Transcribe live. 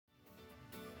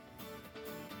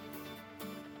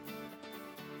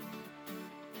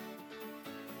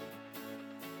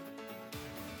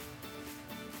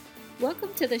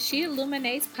Welcome to the She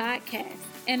Illuminates podcast,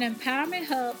 an empowerment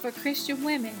hub for Christian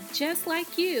women just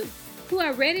like you who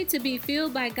are ready to be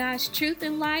filled by God's truth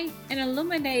and light and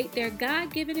illuminate their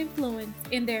God-given influence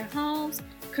in their homes,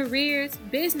 careers,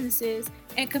 businesses,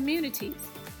 and communities.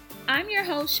 I'm your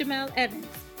host, Chamel Evans.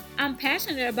 I'm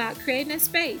passionate about creating a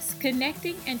space,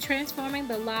 connecting, and transforming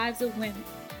the lives of women.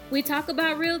 We talk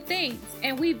about real things,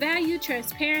 and we value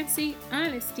transparency,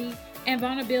 honesty, and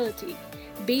vulnerability.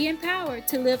 Be empowered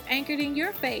to live anchored in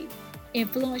your faith,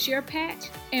 influence your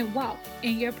patch, and walk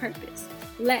in your purpose.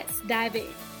 Let's dive in.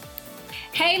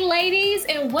 Hey ladies,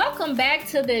 and welcome back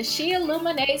to the She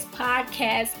Illuminates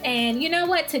podcast. And you know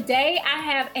what? Today I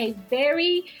have a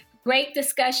very great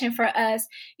discussion for us.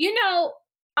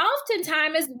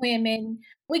 Oftentimes as women,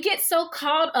 we get so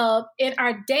caught up in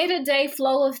our day-to-day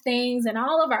flow of things and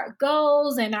all of our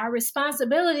goals and our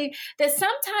responsibility that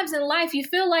sometimes in life you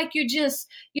feel like you're just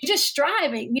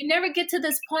striving. You never get to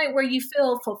this point where you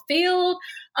feel fulfilled.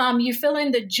 You're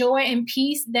feeling the joy and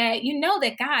peace that you know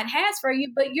that God has for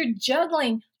you, but you're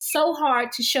juggling so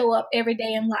hard to show up every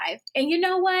day in life. And you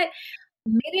know what?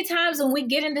 Many times when we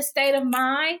get in this state of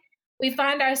mind, we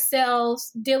find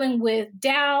ourselves dealing with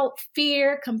doubt,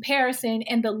 fear, comparison,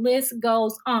 and the list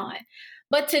goes on.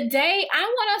 But today, I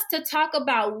want us to talk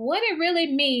about what it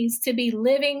really means to be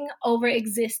living over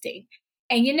existing.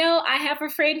 And I have a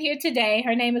friend here today.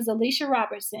 Her name is Alisha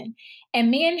Robertson.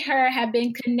 And me and her have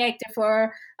been connected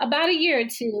for about a year or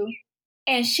two.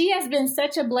 And she has been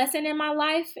such a blessing in my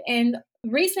life. And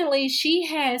recently, she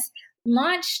has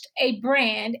launched a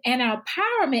brand and an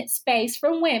empowerment space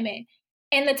for women.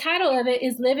 And the title of it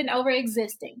is Living Over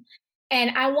Existing.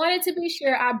 And I wanted to be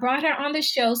sure I brought her on the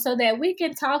show so that we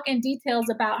can talk in details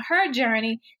about her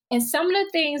journey and some of the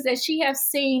things that she has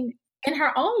seen in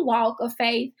her own walk of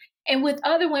faith and with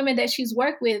other women that she's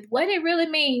worked with, what it really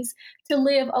means to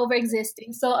live over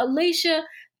existing. So Alisha,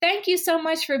 thank you so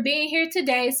much for being here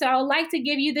today. So I would like to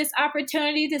give you this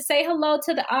opportunity to say hello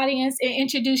to the audience and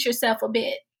introduce yourself a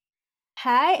bit.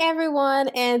 Hi, everyone,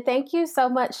 and thank you so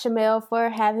much, Chamel, for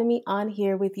having me on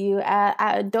here with you.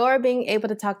 I adore being able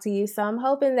to talk to you, so I'm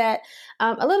hoping that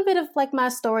a little bit of my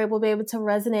story will be able to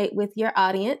resonate with your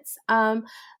audience.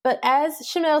 But as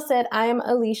Chamel said, I am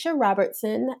Alisha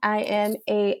Robertson. I am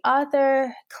an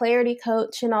author, clarity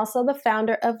coach, and also the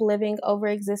founder of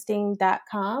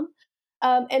livingoverexisting.com.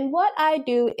 And what I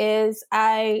do is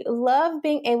I love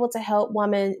being able to help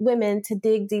women to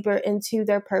dig deeper into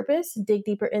their purpose, dig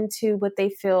deeper into what they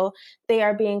feel they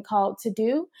are being called to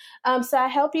do. So I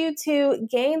help you to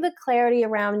gain the clarity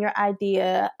around your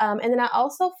idea. And then I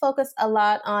also focus a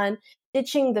lot on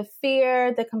ditching the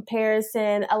fear, the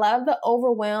comparison, a lot of the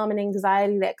overwhelm and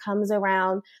anxiety that comes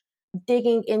around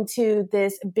digging into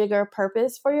this bigger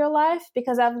purpose for your life.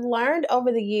 Because I've learned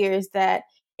over the years that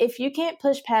if you can't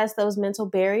push past those mental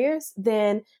barriers,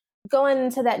 then going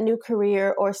into that new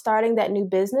career or starting that new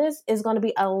business is going to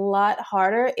be a lot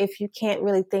harder if you can't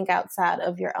really think outside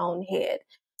of your own head.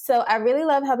 So I really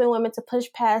love helping women to push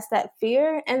past that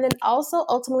fear and then also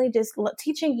ultimately just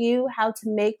teaching you how to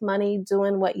make money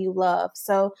doing what you love.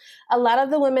 So a lot of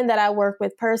the women that I work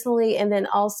with personally, and then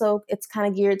also it's kind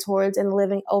of geared towards in the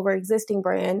Living Over Existing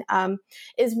brand,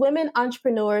 is women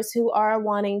entrepreneurs who are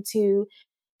wanting to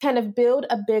kind of build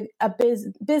a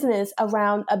business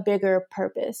around a bigger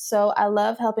purpose. So I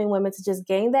love helping women to just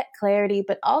gain that clarity,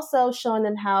 but also showing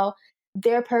them how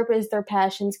their purpose, their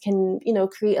passions can,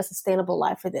 create a sustainable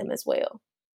life for them as well.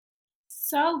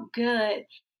 So good.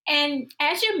 And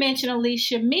as you mentioned,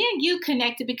 Alisha, me and you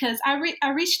connected because I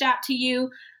reached out to you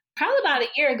probably about a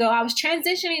year ago. I was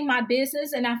transitioning my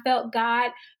business and I felt God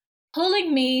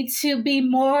pulling me to be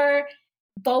more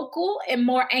vocal and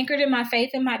more anchored in my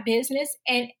faith in my business.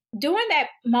 And during that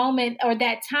moment or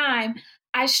that time,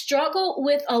 I struggled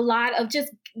with a lot of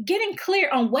just getting clear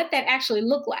on what that actually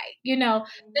looked like,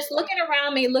 just looking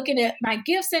around me, looking at my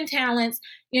gifts and talents,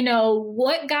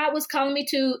 what God was calling me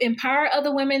to empower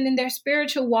other women in their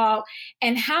spiritual walk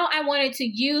and how I wanted to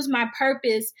use my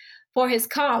purpose for his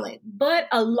calling. But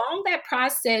along that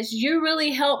process, you really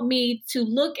helped me to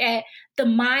look at the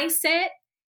mindset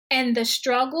and the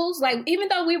struggles. Even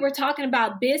though we were talking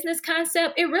about business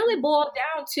concept, it really boiled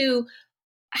down to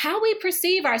how we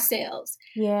perceive ourselves,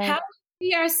 how we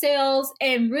see ourselves,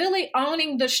 and really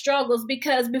owning the struggles.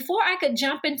 Because before I could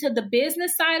jump into the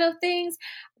business side of things,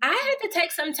 I had to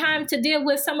take some time to deal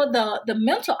with some of the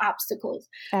mental obstacles,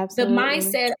 Absolutely. The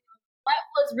mindset, what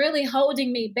was really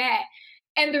holding me back.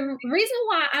 And the reason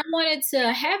why I wanted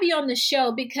to have you on the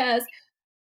show, because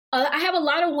I have a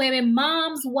lot of women,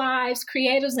 moms, wives,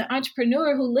 creators, and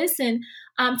entrepreneurs who listen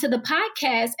to the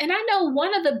podcast. And I know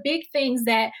one of the big things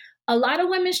that a lot of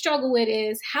women struggle with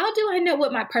is, how do I know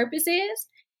what my purpose is?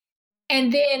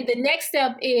 And then the next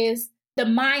step is the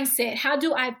mindset. How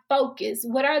do I focus?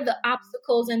 What are the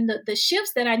obstacles and the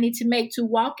shifts that I need to make to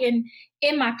walk in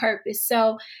my purpose?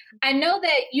 So I know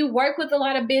that you work with a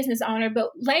lot of business owners,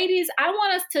 but ladies, I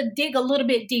want us to dig a little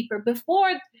bit deeper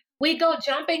before we go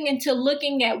jumping into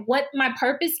looking at what my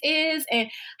purpose is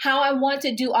and how I want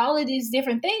to do all of these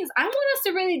different things. I want us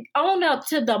to really own up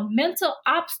to the mental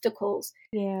obstacles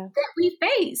that we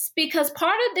face, because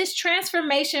part of this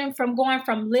transformation from going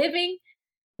from living,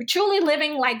 truly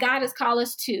living like God has called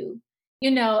us to,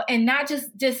 and not just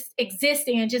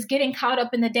existing and just getting caught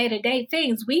up in the day-to-day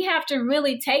things. We have to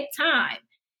really take time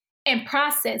and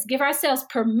process, give ourselves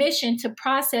permission to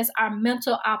process our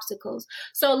mental obstacles.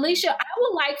 So, Alisha, I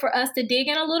would like for us to dig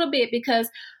in a little bit,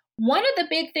 because one of the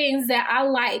big things that I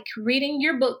like reading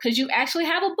your book, because you actually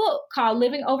have a book called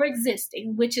Living Over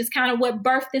Existing, which is kind of what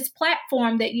birthed this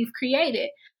platform that you've created.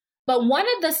 But one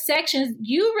of the sections,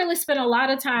 you really spent a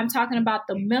lot of time talking about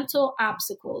the mental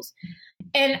obstacles.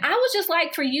 And I would just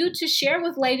like for you to share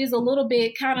with ladies a little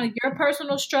bit kind of your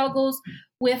personal struggles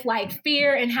with like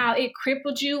fear and how it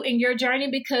crippled you in your journey,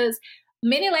 because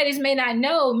many ladies may not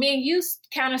know, me and you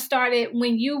kind of started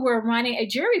when you were running a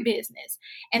jewelry business,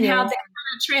 and how that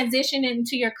kind of transitioned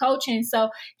into your coaching. So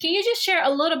can you just share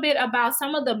a little bit about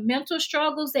some of the mental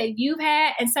struggles that you've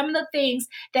had and some of the things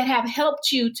that have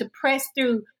helped you to press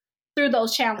through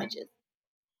those challenges?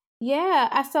 Yeah,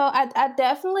 I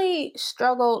definitely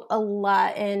struggled a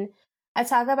lot, and I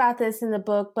talk about this in the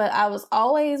book, but I was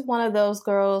always one of those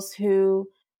girls who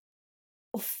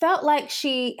felt like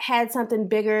she had something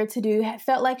bigger to do,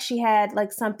 felt like she had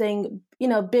like something,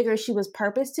 bigger she was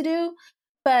purposed to do,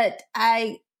 but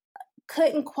I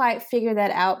couldn't quite figure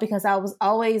that out because I was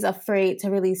always afraid to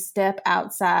really step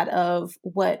outside of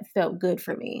what felt good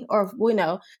for me, or,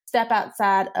 step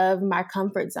outside of my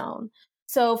comfort zone.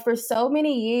 So for so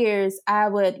many years, I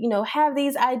would, have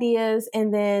these ideas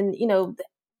and then,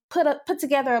 put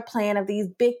together a plan of these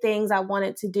big things I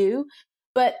wanted to do.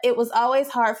 But it was always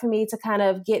hard for me to kind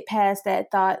of get past that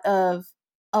thought of,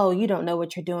 oh, you don't know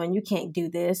what you're doing. You can't do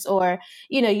this. Or,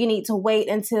 you need to wait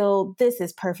until this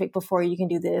is perfect before you can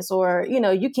do this. Or,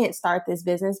 you can't start this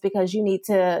business because you need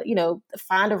to,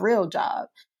 find a real job.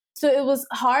 So it was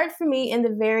hard for me in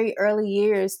the very early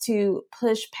years to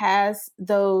push past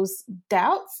those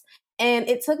doubts. And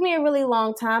it took me a really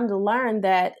long time to learn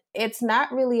that it's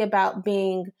not really about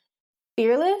being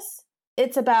fearless.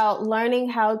 It's about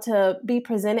learning how to be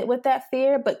presented with that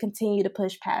fear, but continue to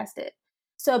push past it.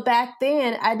 So back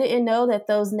then, I didn't know that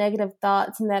those negative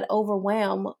thoughts and that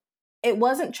overwhelm, it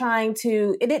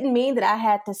didn't mean that I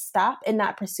had to stop and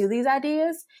not pursue these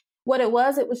ideas. What it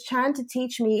was trying to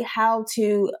teach me how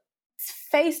to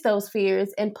face those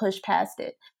fears and push past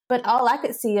it. But all I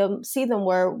could see them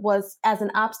was as an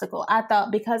obstacle. I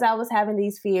thought because I was having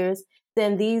these fears,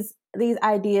 then these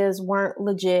ideas weren't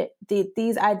legit.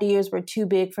 These ideas were too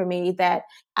big for me, that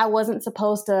I wasn't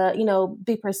supposed to,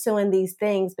 be pursuing these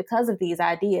things because of these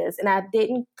ideas. And I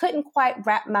couldn't quite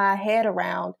wrap my head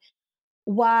around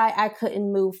why I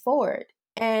couldn't move forward.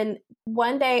 And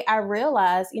one day I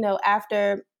realized,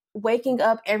 after waking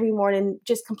up every morning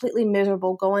just completely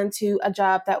miserable, going to a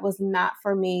job that was not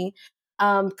for me,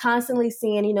 constantly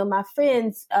seeing, my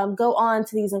friends go on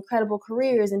to these incredible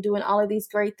careers and doing all of these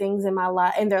great things in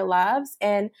their lives.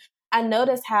 And I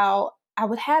noticed how I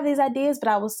would have these ideas, but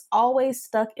I was always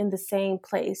stuck in the same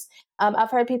place.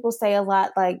 I've heard people say a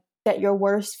lot like that your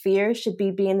worst fear should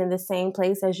be being in the same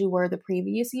place as you were the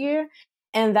previous year.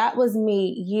 And that was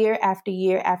me year after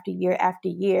year after year after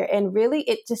year. And really,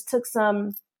 it just took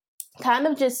some kind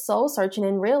of just soul searching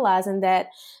and realizing that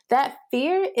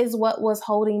fear is what was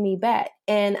holding me back.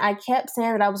 And I kept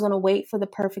saying that I was going to wait for the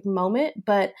perfect moment,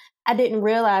 but I didn't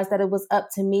realize that it was up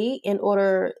to me in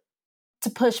order to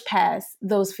push past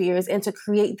those fears and to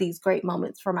create these great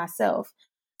moments for myself.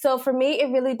 So for me,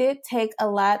 it really did take a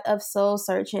lot of soul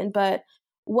searching. But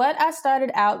what I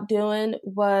started out doing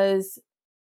was,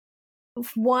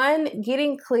 one,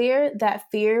 getting clear that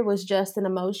fear was just an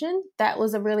emotion. That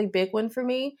was a really big one for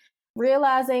me.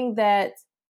 Realizing that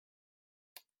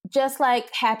just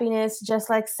like happiness, just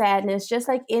like sadness, just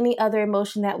like any other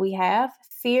emotion that we have,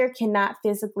 fear cannot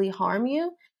physically harm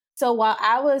you. So while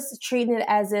I was treating it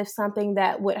as if something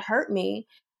that would hurt me,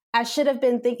 I should have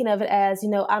been thinking of it as,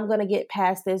 I'm going to get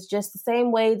past this just the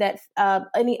same way that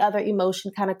any other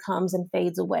emotion kind of comes and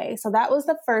fades away. So that was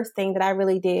the first thing that I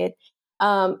really did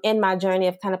in my journey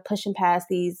of kind of pushing past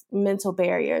these mental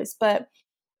barriers. But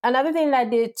another thing that I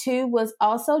did too was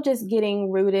also just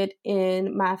getting rooted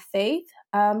in my faith.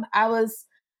 I was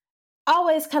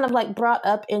always kind of like brought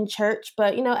up in church,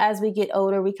 but as we get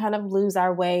older, we kind of lose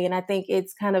our way. And I think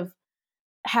it's kind of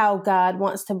how God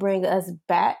wants to bring us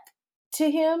back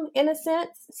to Him in a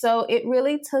sense. So it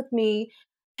really took me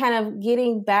kind of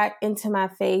getting back into my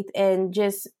faith and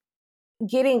just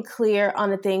getting clear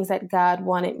on the things that God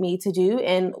wanted me to do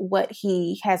and what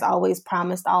He has always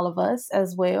promised all of us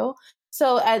as well.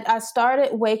 So I started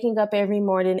waking up every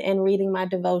morning and reading my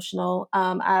devotional.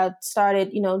 I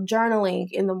started, journaling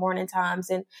in the morning times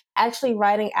and actually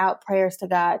writing out prayers to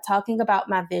God, talking about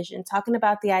my vision, talking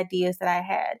about the ideas that I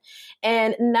had,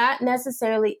 and not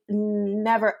necessarily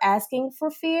never asking for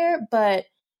fear,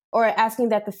 or asking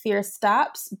that the fear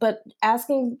stops, but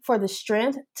asking for the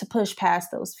strength to push past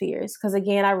those fears. Because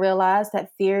again, I realized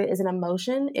that fear is an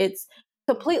emotion. It's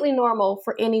completely normal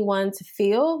for anyone to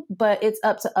feel, but it's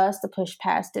up to us to push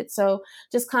past it. So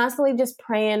just constantly just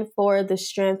praying for the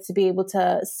strength to be able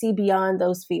to see beyond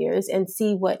those fears and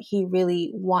see what He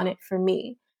really wanted for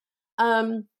me.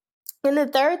 And the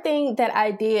third thing that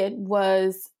I did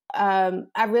was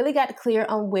I really got clear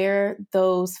on where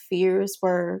those fears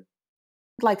were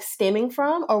like stemming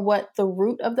from, or what the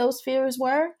root of those fears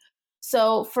were.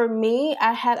 So for me,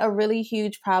 I had a really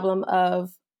huge problem of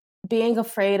being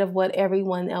afraid of what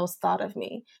everyone else thought of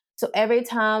me. So every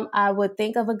time I would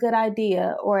think of a good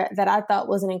idea or that I thought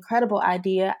was an incredible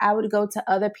idea, I would go to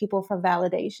other people for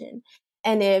validation.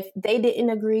 And if they didn't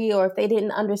agree, or if they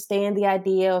didn't understand the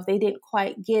idea, or if they didn't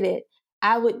quite get it,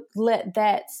 I would let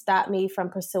that stop me from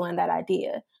pursuing that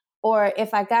idea. Or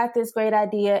if I got this great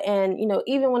idea, and,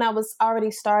 even when I was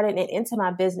already started and into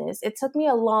my business, it took me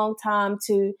a long time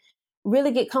to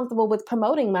really get comfortable with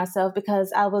promoting myself,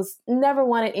 because I was never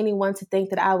wanted anyone to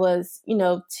think that I was,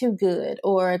 too good,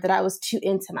 or that I was too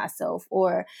into myself,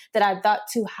 or that I thought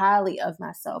too highly of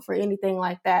myself, or anything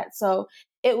like that. So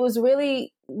it was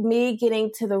really me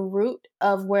getting to the root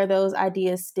of where those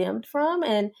ideas stemmed from.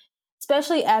 And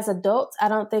especially as adults, I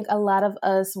don't think a lot of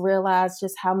us realize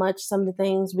just how much some of the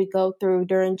things we go through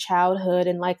during childhood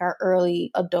and like our early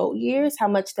adult years, how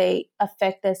much they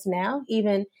affect us now,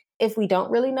 even if we don't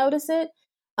really notice it.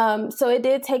 So it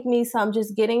did take me some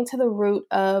just getting to the root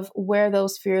of where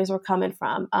those fears were coming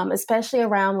from, especially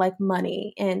around like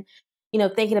money and,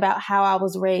 thinking about how I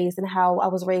was raised and how I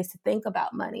was raised to think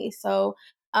about money. So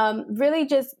really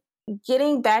just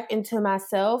getting back into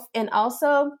myself, and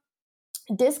also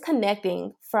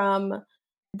disconnecting from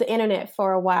the internet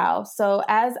for a while. So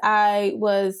as I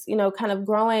was, kind of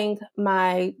growing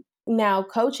my now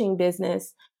coaching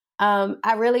business,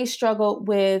 I really struggled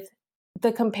with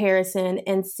the comparison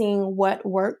and seeing what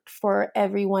worked for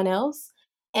everyone else.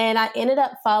 And I ended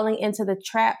up falling into the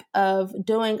trap of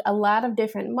doing a lot of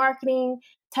different marketing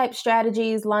type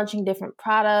strategies, launching different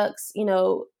products,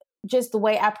 just the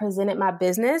way I presented my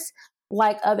business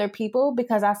like other people,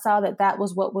 because I saw that that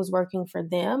was what was working for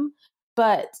them.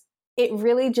 But it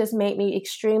really just made me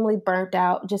extremely burnt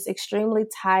out, just extremely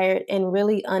tired, and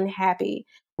really unhappy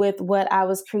with what I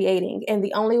was creating. And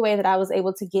the only way that I was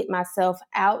able to get myself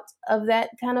out of that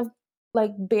kind of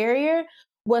like barrier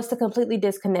was to completely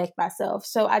disconnect myself.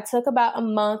 So I took about a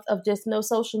month of just no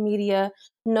social media,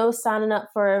 no signing up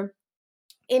for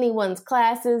anyone's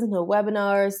classes, no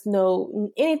webinars,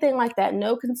 no anything like that,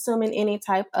 no consuming any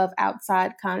type of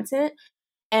outside content.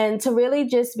 And to really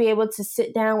just be able to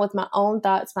sit down with my own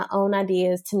thoughts, my own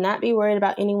ideas, to not be worried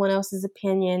about anyone else's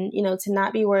opinion, to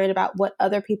not be worried about what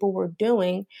other people were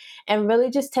doing, and really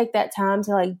just take that time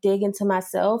to like dig into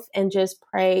myself and just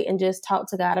pray and just talk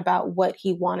to God about what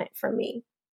He wanted for me.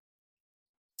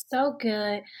 So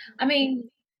good. I mean,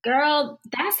 girl,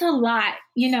 that's a lot,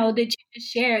 that you just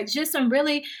shared. Just some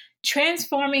really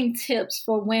transforming tips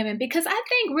for women. Because I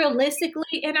think realistically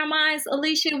in our minds,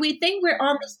 Alisha, we think we're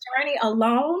on this journey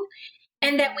alone,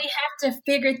 and that we have to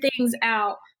figure things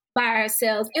out by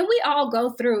ourselves. And we all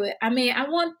go through it. I mean, I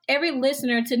want every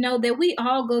listener to know that we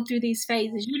all go through these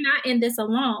phases. You're not in this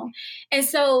alone. And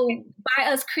so by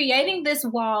us creating this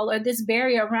wall or this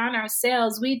barrier around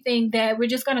ourselves, we think that we're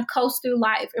just going to coast through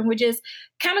life and we're just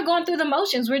kind of going through the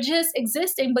motions. We're just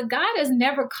existing. But God has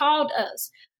never called us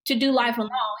to do life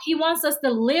alone. He wants us to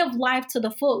live life to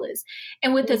the fullest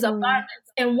and with His abundance.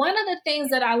 And one of the things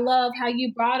that I love how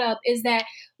you brought up is that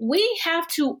we have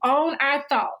to own our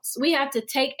thoughts. We have to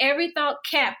take every thought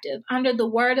captive under the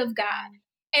word of God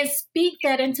and speak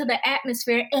that into the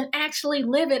atmosphere and actually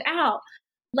live it out.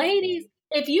 Ladies,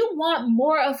 if you want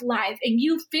more of life and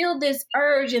you feel this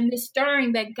urge and this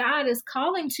stirring that God is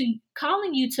calling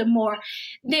you to more,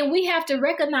 then we have to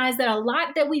recognize that a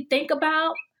lot that we think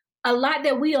about, a lot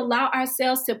that we allow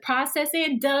ourselves to process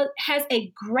in has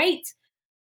a great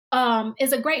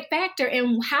is a great factor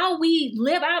in how we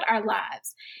live out our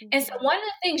lives. And so one of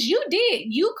the things you did,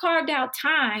 you carved out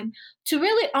time to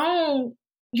really own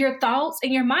your thoughts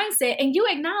and your mindset, and you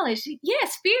acknowledge,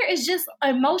 yes, fear is just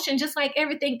emotion, just like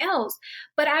everything else,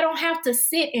 but I don't have to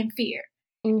sit in fear.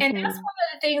 And that's one of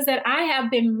the things that I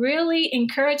have been really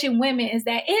encouraging women, is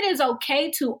that it is okay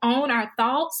to own our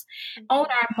thoughts, own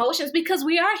our emotions, because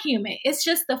we are human. It's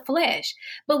just the flesh,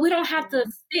 but we don't have to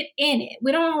sit in it.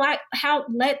 We don't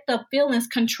let the feelings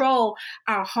control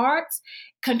our hearts,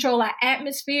 control our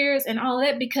atmospheres and all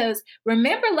that. Because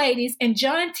remember, ladies, in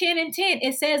John 10:10,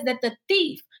 it says that the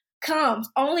thief comes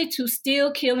only to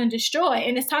steal, kill, and destroy.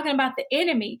 And it's talking about the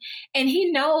enemy. And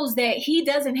he knows that he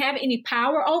doesn't have any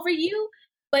power over you.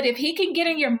 But if he can get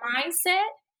in your mindset,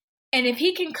 and if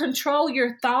he can control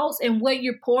your thoughts and what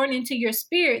you're pouring into your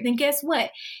spirit, then guess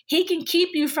what? He can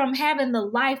keep you from having the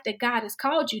life that God has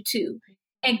called you to.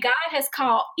 And God has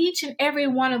called each and every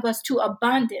one of us to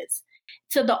abundance,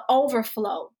 to the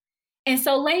overflow. And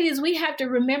so, ladies, we have to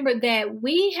remember that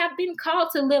we have been called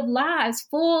to live lives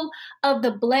full of the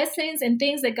blessings and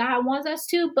things that God wants us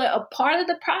to. But a part of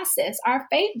the process, our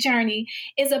faith journey,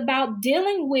 is about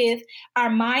dealing with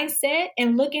our mindset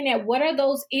and looking at what are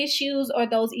those issues or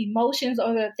those emotions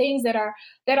or the things that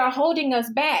are holding us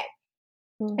back.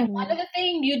 And one of the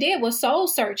things you did was soul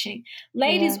searching.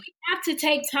 Ladies, we have to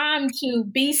take time to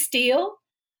be still,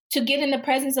 to get in the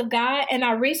presence of God. And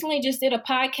I recently just did a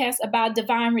podcast about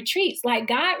divine retreats. Like,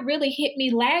 God really hit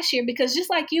me last year, because just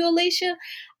like you, Alisha,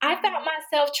 I found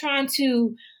myself trying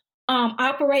to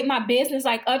operate my business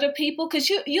like other people, because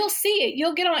you'll see it.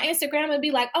 You'll get on Instagram and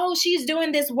be like, oh, she's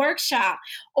doing this workshop,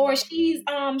 or she's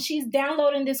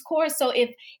downloading this course. So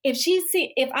if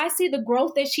I see the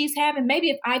growth that she's having, maybe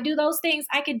if I do those things,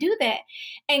 I could do that.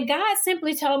 And God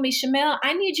simply told me, Chamel,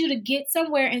 I need you to get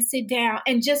somewhere and sit down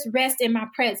and just rest in my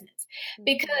presence.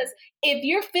 Because if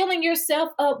you're filling yourself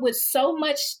up with so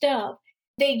much stuff,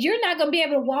 that you're not going to be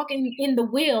able to walk in the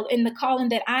will, in the calling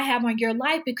that I have on your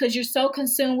life, because you're so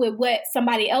consumed with what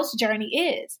somebody else's journey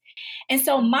is. And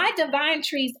so my divine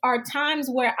trees are times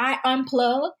where I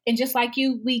unplug, and just like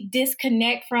you, we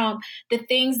disconnect from the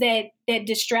things that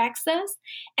distracts us.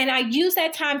 And I use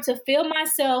that time to feel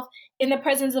myself in the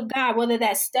presence of God, whether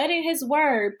that's studying his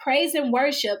word, praise and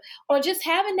worship, or just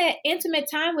having that intimate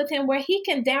time with him where he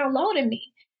can download in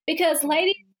me. Because,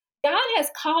 ladies, God has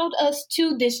called us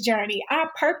to this journey. Our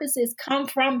purposes come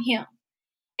from him.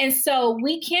 And so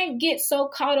we can't get so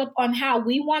caught up on how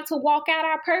we want to walk out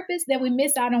our purpose that we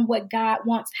miss out on what God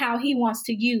wants, how he wants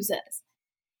to use us.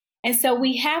 And so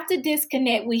we have to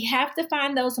disconnect. We have to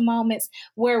find those moments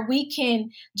where we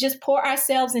can just pour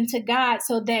ourselves into God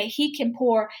so that he can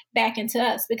pour back into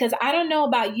us. Because I don't know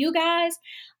about you guys,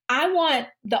 I want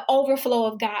the overflow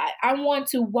of God. I want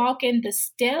to walk in the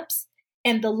steps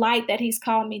and the light that he's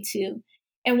called me to.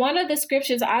 And one of the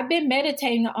scriptures I've been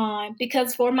meditating on,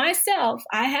 because for myself,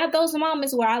 I have those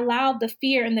moments where I allow the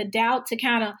fear and the doubt to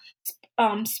kind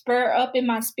of spur up in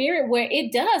my spirit, where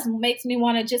it does makes me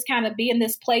want to just kind of be in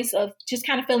this place of just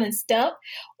kind of feeling stuck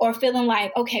or feeling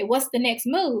like, okay, what's the next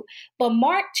move? But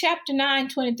Mark chapter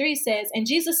 9:23 says, and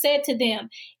Jesus said to them,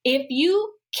 if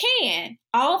you can,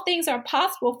 all things are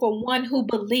possible for one who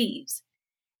believes.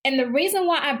 And the reason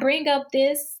why I bring up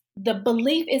this, the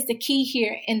belief is the key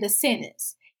here in the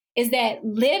sentence, is that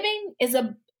living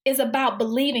is about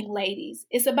believing, ladies.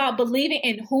 It's about believing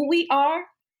in who we are.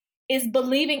 It's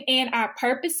believing in our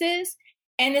purposes.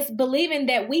 And it's believing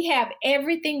that we have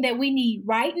everything that we need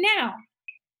right now.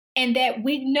 And that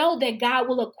we know that God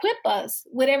will equip us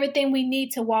with everything we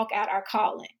need to walk out our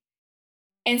calling.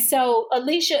 And so,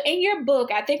 Alisha, in your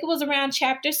book, I think it was around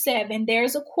chapter 7,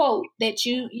 there's a quote that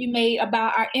you made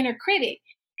about our inner critic.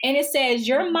 And it says,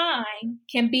 your mind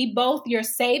can be both your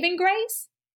saving grace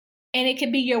and it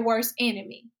can be your worst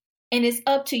enemy. And it's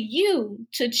up to you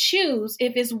to choose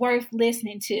if it's worth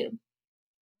listening to.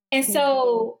 And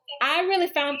so I really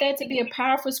found that to be a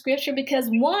powerful scripture, because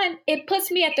one, it puts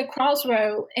me at the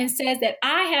crossroad and says that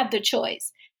I have the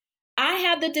choice. I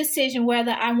have the decision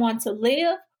whether I want to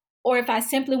live or if I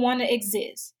simply want to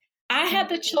exist. I have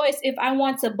the choice if I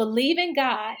want to believe in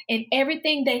God and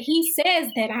everything that he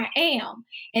says that I am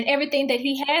and everything that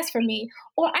he has for me,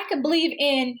 or I could believe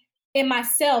in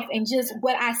myself and just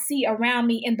what I see around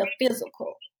me in the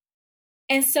physical.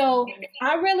 And so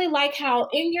I really like how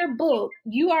in your book,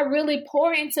 you are really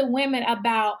pouring into women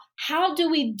about how do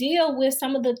we deal with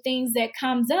some of the things that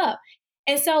comes up.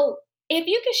 And so if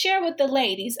you could share with the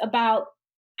ladies about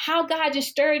how God just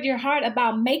stirred your heart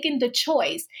about making the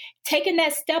choice, taking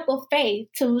that step of faith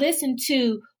to listen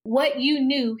to what you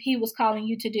knew he was calling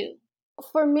you to do.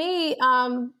 For me,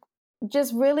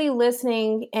 just really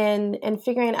listening and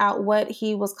figuring out what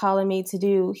he was calling me to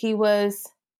do.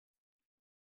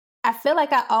 I feel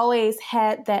like I always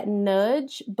had that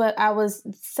nudge, but I was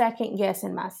second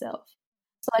guessing myself.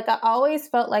 So like I always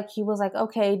felt like he was like,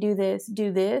 okay, do this,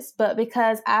 do this. But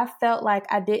because I felt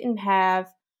like I didn't have,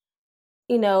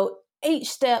 each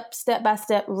step by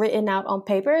step written out on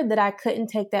paper, that I couldn't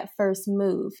take that first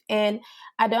move. And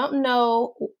I don't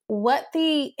know what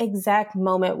the exact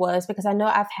moment was, because I know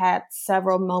I've had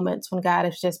several moments when God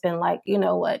has just been like, you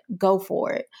know what, go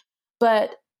for it.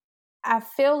 But I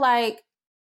feel like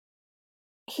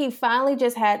he finally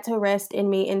just had to rest in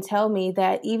me and tell me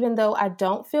that even though I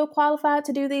don't feel qualified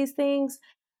to do these things,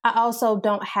 I also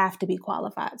don't have to be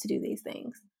qualified to do these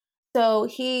things. So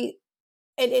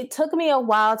it took me a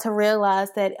while to realize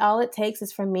that all it takes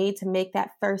is for me to make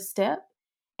that first step,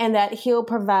 and that he'll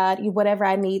provide whatever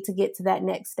I need to get to that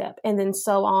next step. And then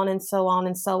so on and so on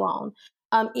and so on.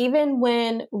 Even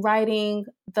when writing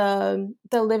the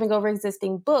Living Over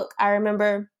Existing book, I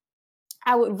remember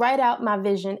I would write out my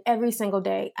vision every single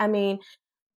day. I mean,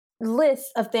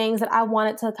 lists of things that I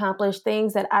wanted to accomplish,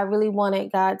 things that I really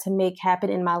wanted God to make happen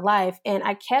in my life. And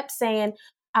I kept saying,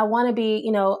 I want to be,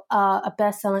 a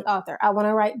best-selling author. I want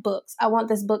to write books. I want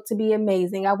this book to be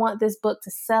amazing. I want this book to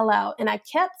sell out. And I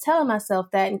kept telling myself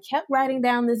that and kept writing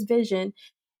down this vision.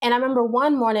 And I remember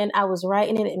one morning I was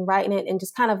writing it and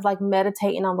just kind of like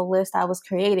meditating on the list I was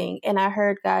creating. And I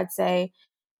heard God say,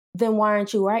 then why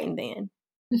aren't you writing then?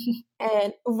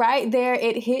 And right there,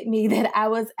 it hit me that I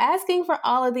was asking for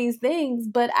all of these things,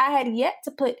 but I had yet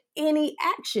to put any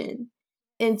action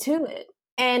into it.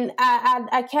 And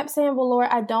I kept saying, well, Lord,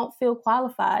 I don't feel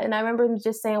qualified. And I remember him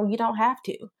just saying, well, you don't have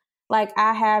to. Like,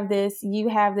 I have this, you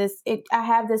have this, I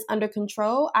have this under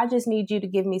control. I just need you to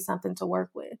give me something to work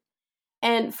with.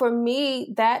 And for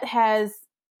me,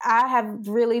 I have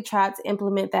really tried to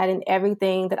implement that in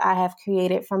everything that I have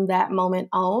created from that moment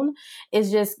on,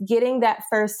 is just getting that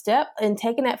first step and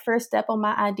taking that first step on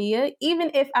my idea,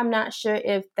 even if I'm not sure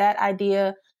if that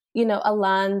idea,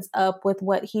 aligns up with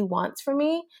what he wants for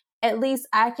me. At least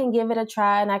I can give it a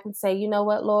try, and I can say, you know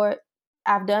what, Lord,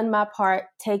 I've done my part.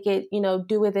 Take it,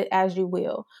 do with it as you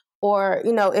will. Or,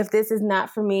 if this is not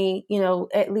for me,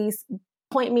 at least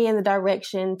point me in the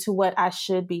direction to what I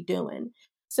should be doing.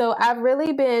 So I've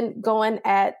really been going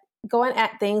at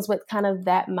things with kind of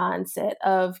that mindset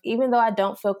of, even though I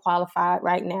don't feel qualified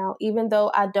right now, even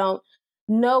though I don't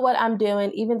know what I'm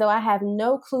doing, even though I have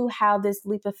no clue how this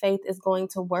leap of faith is going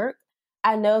to work,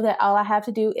 I know that all I have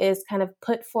to do is kind of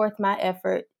put forth my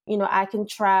effort. I can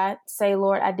try, say,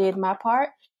 Lord, I did my part,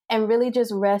 and really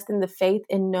just rest in the faith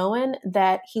in knowing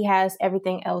that he has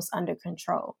everything else under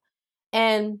control.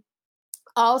 And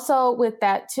also with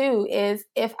that too, is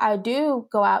if I do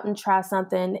go out and try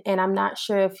something and I'm not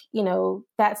sure if,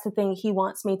 that's the thing he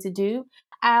wants me to do,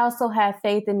 I also have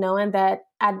faith in knowing that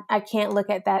I can't look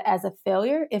at that as a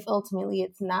failure if ultimately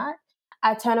it's not.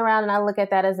 I turn around and I look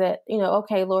at that as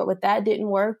okay, Lord, what that didn't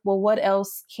work, well, what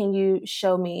else can you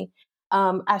show me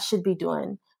I should be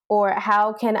doing? Or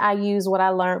how can I use what I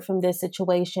learned from this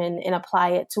situation and apply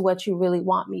it to what you really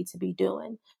want me to be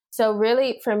doing? So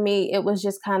really, for me, it was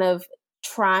just kind of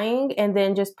trying and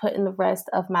then just putting the rest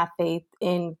of my faith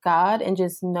in God and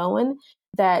just knowing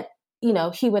that,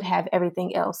 he would have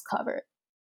everything else covered.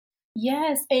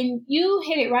 Yes, and you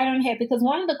hit it right on the head, because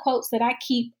one of the quotes that I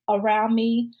keep around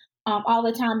me all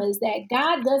the time is that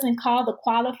God doesn't call the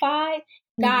qualified,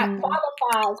 God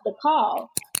qualifies the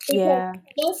call. Because Yeah.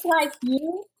 just like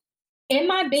you, in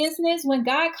my business, when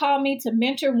God called me to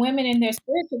mentor women in their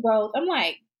spiritual growth, I'm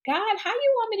like, God, how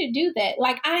you want me to do that?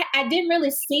 Like, I didn't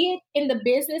really see it in the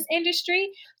business industry.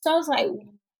 So I was like,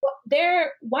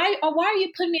 why are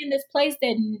you putting me in this place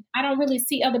that I don't really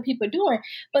see other people doing?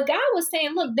 But God was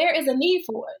saying, look, there is a need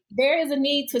for it. There is a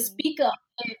need to speak up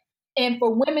and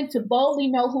for women to boldly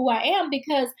know who I am,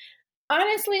 because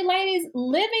honestly, ladies,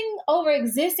 living over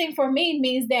existing for me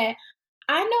means that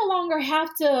I no longer have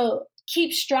to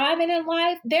keep striving in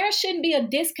life. There shouldn't be a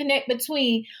disconnect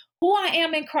between who I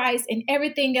am in Christ and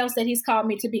everything else that he's called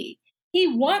me to be. He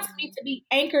wants me to be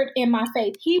anchored in my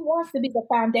faith. He wants to be the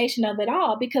foundation of it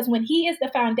all, because when he is the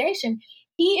foundation,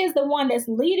 he is the one that's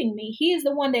leading me. He is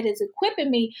the one that is equipping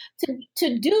me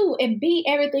to do and be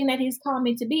everything that he's called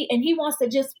me to be. And he wants to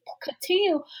just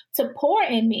continue to pour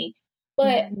in me.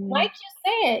 But like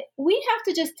you said, we have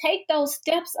to just take those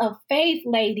steps of faith,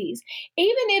 ladies.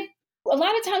 Even if a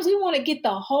lot of times we want to get the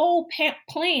whole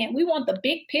plan, we want the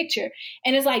big picture.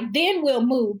 And it's like, then we'll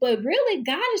move. But really,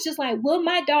 God is just like, will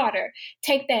my daughter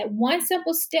take that one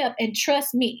simple step and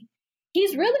trust me?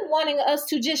 He's really wanting us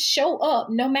to just show up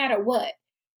no matter what,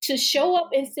 to show up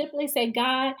and simply say,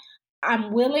 God,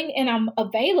 I'm willing and I'm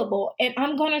available and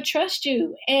I'm going to trust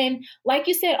you. And like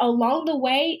you said, along the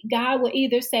way, God will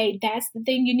either say that's the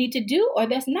thing you need to do or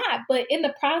that's not. But in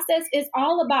the process, it's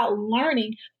all about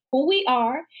learning who we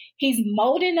are. He's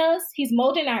molding us, He's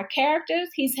molding our characters,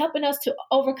 He's helping us to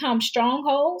overcome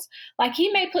strongholds. Like He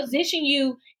may position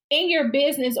you in your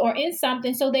business or in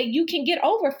something so that you can get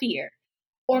over fear.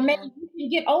 Or maybe you can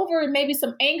get over maybe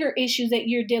some anger issues that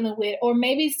you're dealing with, or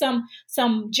maybe some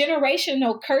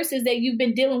generational curses that you've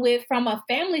been dealing with from a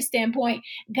family standpoint.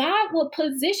 God will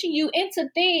position you into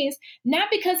things, not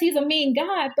because He's a mean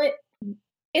God, but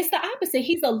it's the opposite.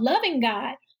 He's a loving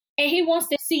God. And He wants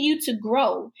to see you to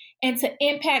grow and to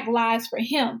impact lives for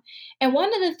Him. And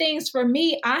one of the things for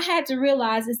me, I had to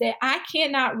realize is that I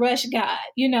cannot rush God.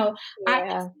 I have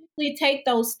to simply take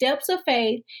those steps of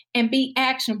faith and be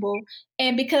actionable.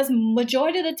 And because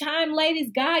majority of the time,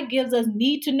 ladies, God gives us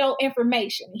need to know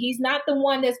information. He's not the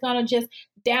one that's going to just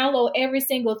download every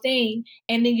single thing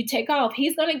and then you take off.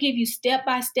 He's going to give you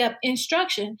step-by-step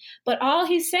instruction. But all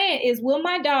He's saying is, will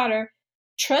my daughter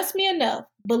trust me enough,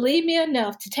 believe me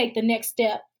enough to take the next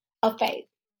step of faith?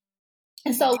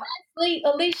 And so lastly,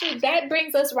 Alisha, that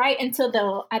brings us right into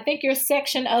I think your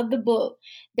section of the book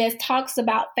that talks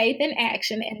about faith in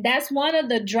action. And that's one of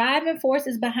the driving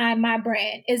forces behind my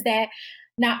brand, is that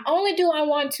not only do I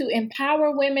want to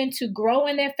empower women to grow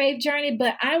in their faith journey,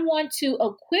 but I want to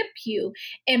equip you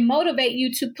and motivate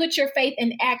you to put your faith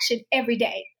in action every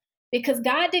day. Because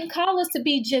God didn't call us to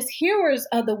be just hearers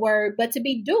of the word, but to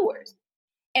be doers.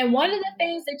 And one of the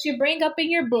things that you bring up in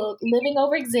your book, Living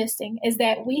Over Existing, is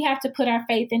that we have to put our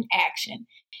faith in action.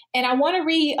 And I want to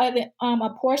read a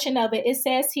portion of it. It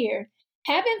says here,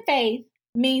 having faith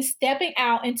means stepping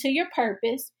out into your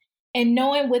purpose and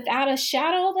knowing without a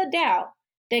shadow of a doubt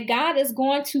that God is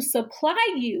going to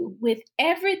supply you with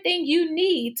everything you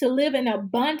need to live an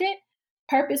abundant,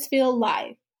 purpose-filled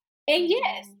life. And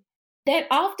yes, that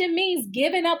often means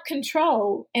giving up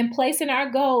control and placing our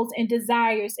goals and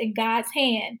desires in God's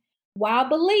hand while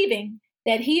believing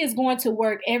that He is going to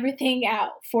work everything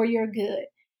out for your good.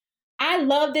 I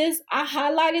love this. I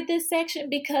highlighted this section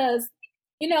because,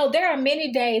 there are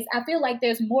many days. I feel like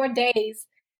there's more days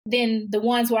than the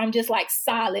ones where I'm just like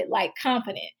solid, like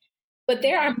confident. But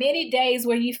there are many days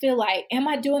where you feel like, am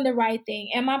I doing the right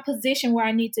thing? Am I positioned where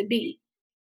I need to be?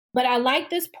 But I like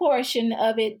this portion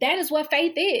of it. That is what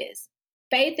faith is.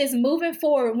 Faith is moving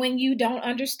forward when you don't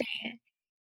understand.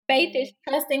 Faith is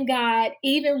trusting God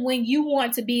even when you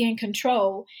want to be in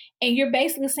control. And you're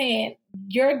basically saying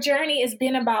your journey has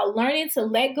been about learning to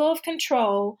let go of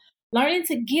control, learning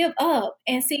to give up.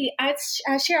 And see, I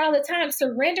share all the time,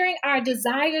 surrendering our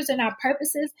desires and our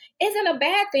purposes isn't a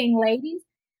bad thing, ladies.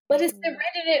 But it's surrendering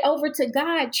it over to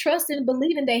God, trusting and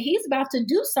believing that He's about to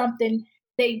do something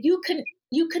that you couldn't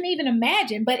even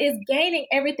imagine, but it's gaining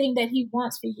everything that He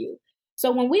wants for you.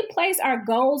 So when we place our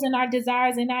goals and our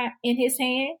desires in His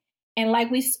hand, and like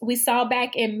we saw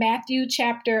back in Matthew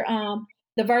chapter 9,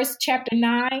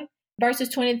 verses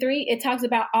 23, it talks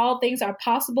about all things are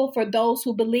possible for those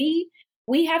who believe.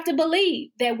 We have to believe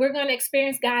that we're going to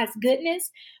experience God's goodness.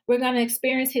 We're going to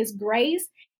experience His grace,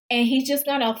 and He's just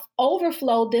going to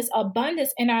overflow this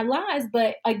abundance in our lives.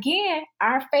 But again,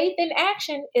 our faith in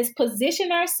action is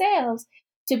position ourselves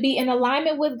to be in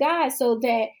alignment with God so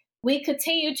that we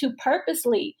continue to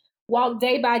purposely walk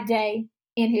day by day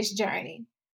in His journey.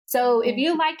 So if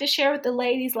you'd like to share with the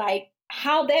ladies, like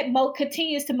how that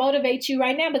continues to motivate you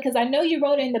right now, because I know you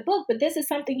wrote it in the book, but this is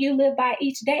something you live by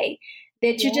each day,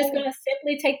 that you're just going to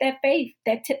simply take that faith,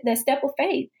 that step of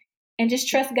faith, and just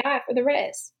trust God for the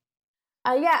rest.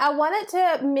 I wanted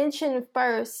to mention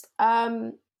first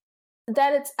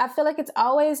that I feel like it's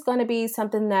always going to be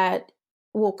something that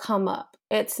will come up.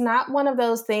 It's not one of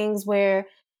those things where,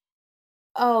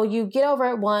 oh, you get over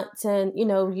it once and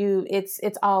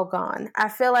it's all gone. I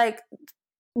feel like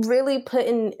really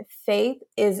putting faith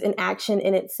is an action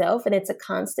in itself, and it's a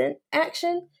constant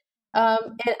action.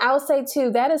 And I'll say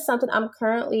too, that is something I'm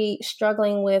currently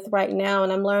struggling with right now,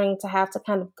 and I'm learning to have to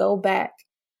kind of go back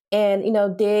and,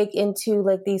 dig into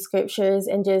like these scriptures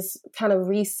and just kind of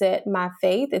reset my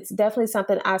faith. It's definitely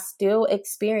something I still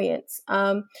experience.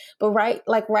 But right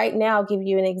now, I'll give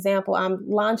you an example. I'm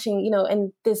launching,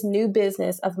 in this new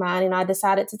business of mine, and I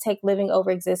decided to take Living Over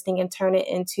Existing and turn it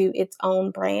into its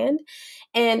own brand.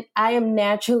 And I am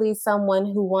naturally someone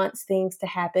who wants things to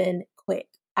happen quick.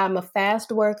 I'm a fast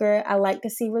worker. I like to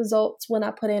see results when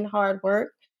I put in hard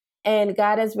work. And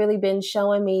God has really been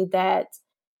showing me that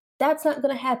that's not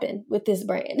going to happen with this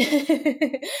brand.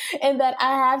 And that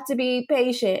I have to be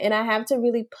patient and I have to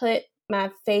really put my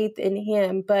faith in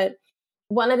Him. But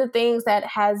one of the things that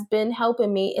has been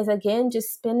helping me is, again,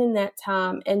 just spending that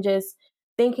time and just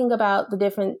thinking about the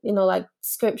different, like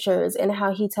scriptures and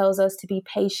how he tells us to be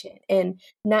patient and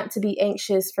not to be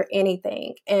anxious for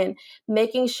anything, and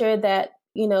making sure that,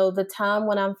 the time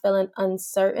when I'm feeling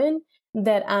uncertain,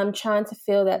 that I'm trying to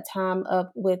fill that time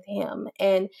up with him,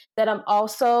 and that I'm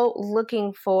also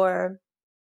looking for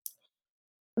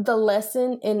the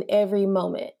lesson in every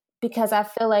moment. Because I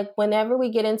feel like whenever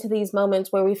we get into these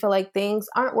moments where we feel like things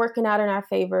aren't working out in our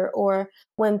favor, or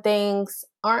when things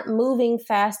aren't moving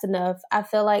fast enough, I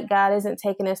feel like God isn't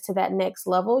taking us to that next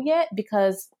level yet,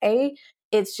 because A,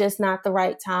 it's just not the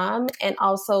right time. And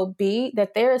also B,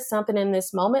 that there is something in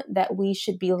this moment that we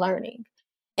should be learning.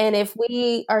 And if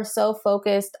we are so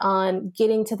focused on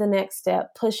getting to the next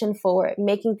step, pushing forward,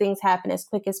 making things happen as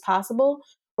quick as possible,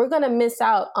 we're going to miss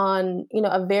out on,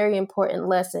 a very important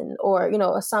lesson, or,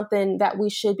 something that we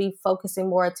should be focusing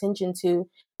more attention to,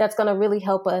 that's going to really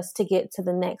help us to get to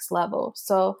the next level.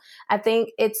 So I think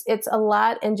it's a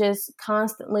lot, and just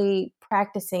constantly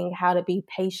practicing how to be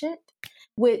patient,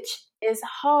 which is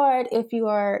hard if you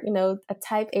are, a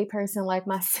type A person like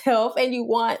myself, and you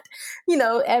want,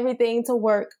 everything to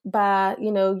work by,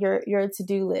 your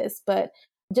to-do list. But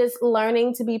just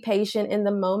learning to be patient in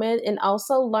the moment, and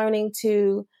also learning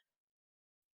to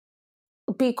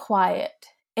be quiet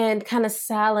and kind of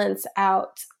silence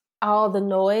out all the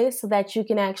noise so that you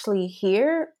can actually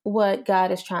hear what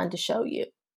God is trying to show you.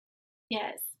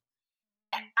 Yes.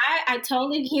 I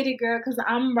totally get it, girl, because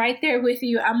I'm right there with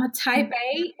you. I'm a type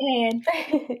A, and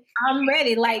I'm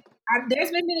ready. Like,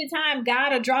 there's been many times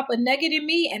God will drop a nugget in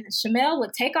me, and Chamel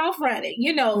would take off running,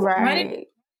 running. Right.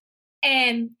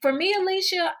 And for me,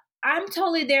 Alisha, I'm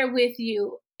totally there with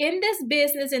you. In this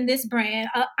business, in this brand,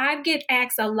 I get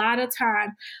asked a lot of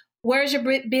time, where's your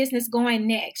business going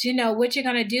next? What you're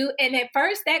going to do? And at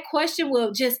first, that question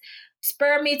will just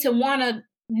spur me to want to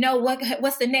know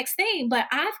what's the next thing. But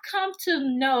I've come to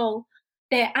know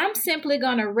that I'm simply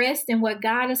going to rest in what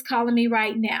God is calling me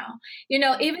right now.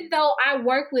 Even though I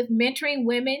work with mentoring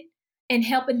women and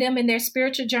helping them in their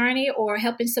spiritual journey, or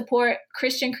helping support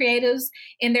Christian creatives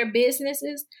in their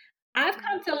businesses, I've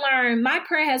come to learn, my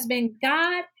prayer has been,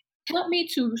 God, help me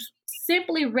to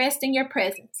simply rest in your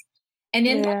presence. And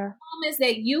in those moments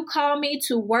that you call me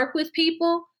to work with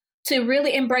people, to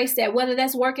really embrace that, whether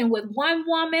that's working with one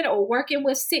woman or working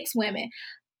with 6 women,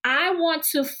 I want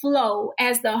to flow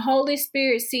as the Holy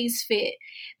Spirit sees fit.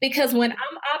 Because when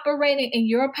I'm operating in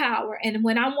your power, and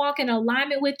when I'm walking in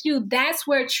alignment with you, that's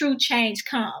where true change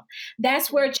comes.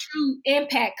 That's where true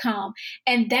impact comes.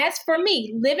 And that's, for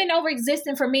me, living over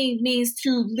existing for me means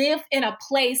to live in a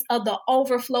place of the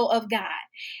overflow of God.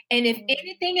 And if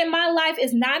anything in my life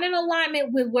is not in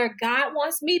alignment with where God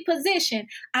wants me positioned,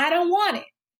 I don't want it.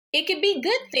 It could be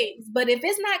good things, but if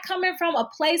it's not coming from a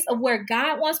place of where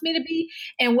God wants me to be,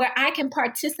 and where I can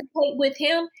participate with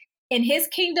him in his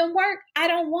kingdom work, I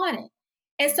don't want it.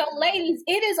 And so, ladies,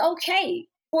 it is okay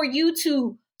for you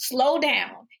to slow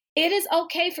down. It is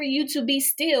okay for you to be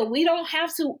still. We don't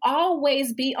have to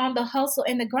always be on the hustle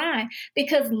and the grind,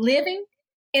 because living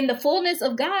in the fullness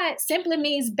of God simply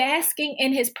means basking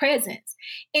in his presence,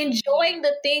 enjoying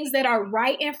the things that are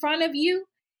right in front of you,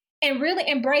 and really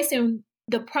embracing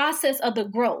the process of the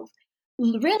growth,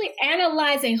 really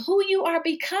analyzing who you are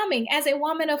becoming as a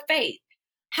woman of faith,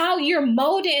 how you're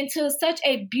molded into such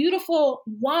a beautiful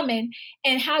woman,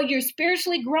 and how you're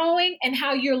spiritually growing, and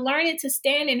how you're learning to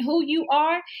stand in who you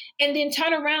are, and then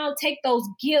turn around, take those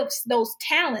gifts, those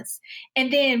talents,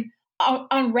 and then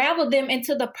unravel them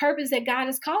into the purpose that God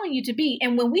is calling you to be.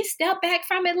 And when we step back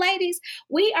from it, ladies,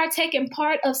 we are taking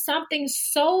part of something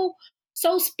so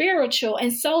spiritual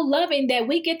and so loving, that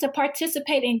we get to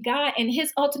participate in God and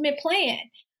his ultimate plan.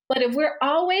 But if we're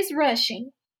always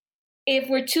rushing, if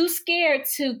we're too scared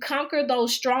to conquer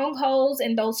those strongholds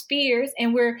and those fears,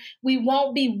 and we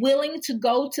won't be willing to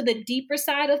go to the deeper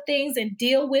side of things and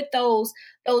deal with those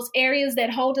areas that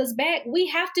hold us back, we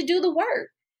have to do the work.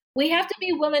 We have to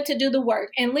be willing to do the work.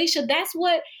 And Alisha, that's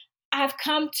what I've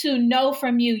come to know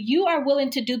from you. You are willing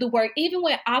to do the work. Even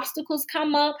when obstacles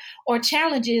come up or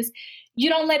challenges, you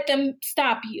don't let them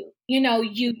stop you.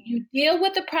 You deal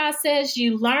with the process,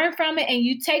 you learn from it, and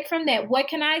you take from that. What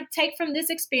can I take from this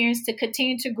experience to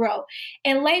continue to grow?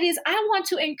 And ladies, I want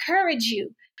to encourage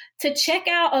you to check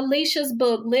out Alisha's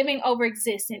book, Living Over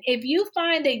Existing. If you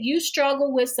find that you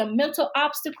struggle with some mental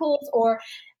obstacles, or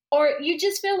you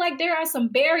just feel like there are some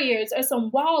barriers or some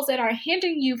walls that are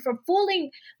hindering you from fully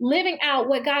living out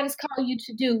what God has called you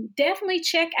to do, definitely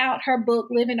check out her book,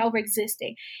 Living Over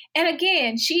Existing. And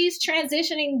again, she's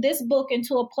transitioning this book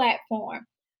into a platform.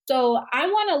 So I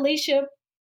want Alisha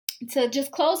to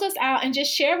just close us out and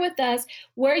just share with us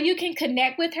where you can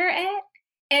connect with her at.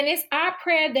 And it's our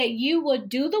prayer that you will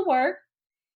do the work,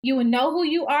 you will know who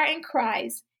you are in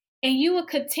Christ, and you will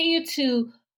continue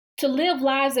to live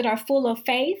lives that are full of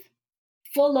faith,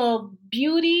 full of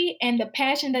beauty and the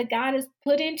passion that God has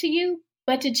put into you,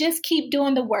 but to just keep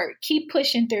doing the work, keep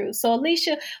pushing through. So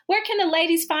Alisha, where can the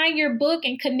ladies find your book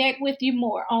and connect with you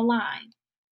more online?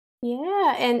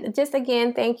 Yeah, and just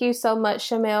again, thank you so much,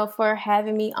 Chamel, for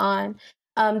having me on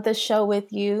the show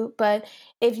with you. But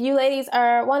if you ladies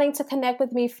are wanting to connect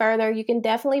with me further, you can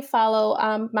definitely follow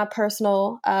my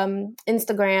personal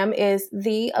Instagram is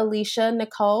the Alisha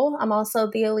Nicole. I'm also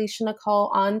the Alisha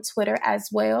Nicole on Twitter as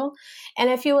well. And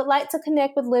if you would like to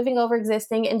connect with Living Over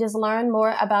Existing and just learn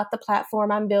more about the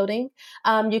platform I'm building,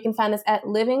 you can find us at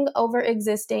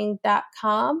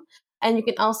livingoverexisting.com. And you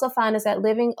can also find us at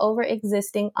Living Over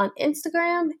Existing on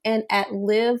Instagram and at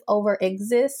Live Over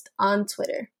Exist on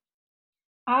Twitter.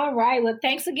 All right. Well,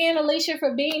 thanks again, Alisha,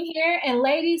 for being here. And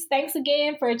ladies, thanks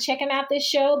again for checking out this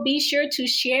show. Be sure to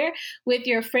share with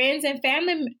your friends and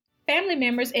family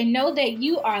members, and know that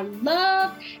you are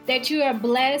loved, that you are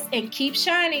blessed, and keep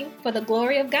shining for the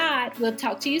glory of God. We'll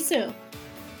talk to you soon.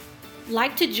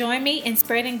 Like to join me in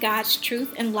spreading God's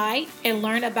truth and light and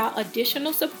learn about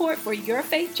additional support for your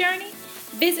faith journey?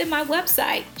 Visit my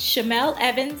website,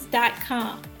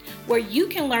 chamelevans.com, where you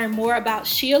can learn more about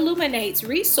She Illuminates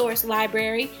resource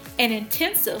library and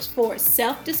intensives for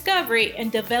self-discovery and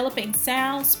developing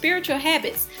sound spiritual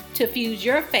habits to fuse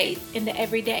your faith in the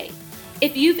everyday.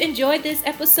 If you've enjoyed this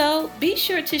episode, be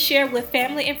sure to share with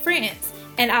family and friends.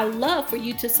 And I'd love for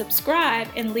you to subscribe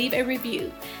and leave a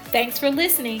review. Thanks for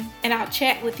listening, and I'll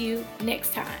chat with you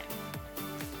next time.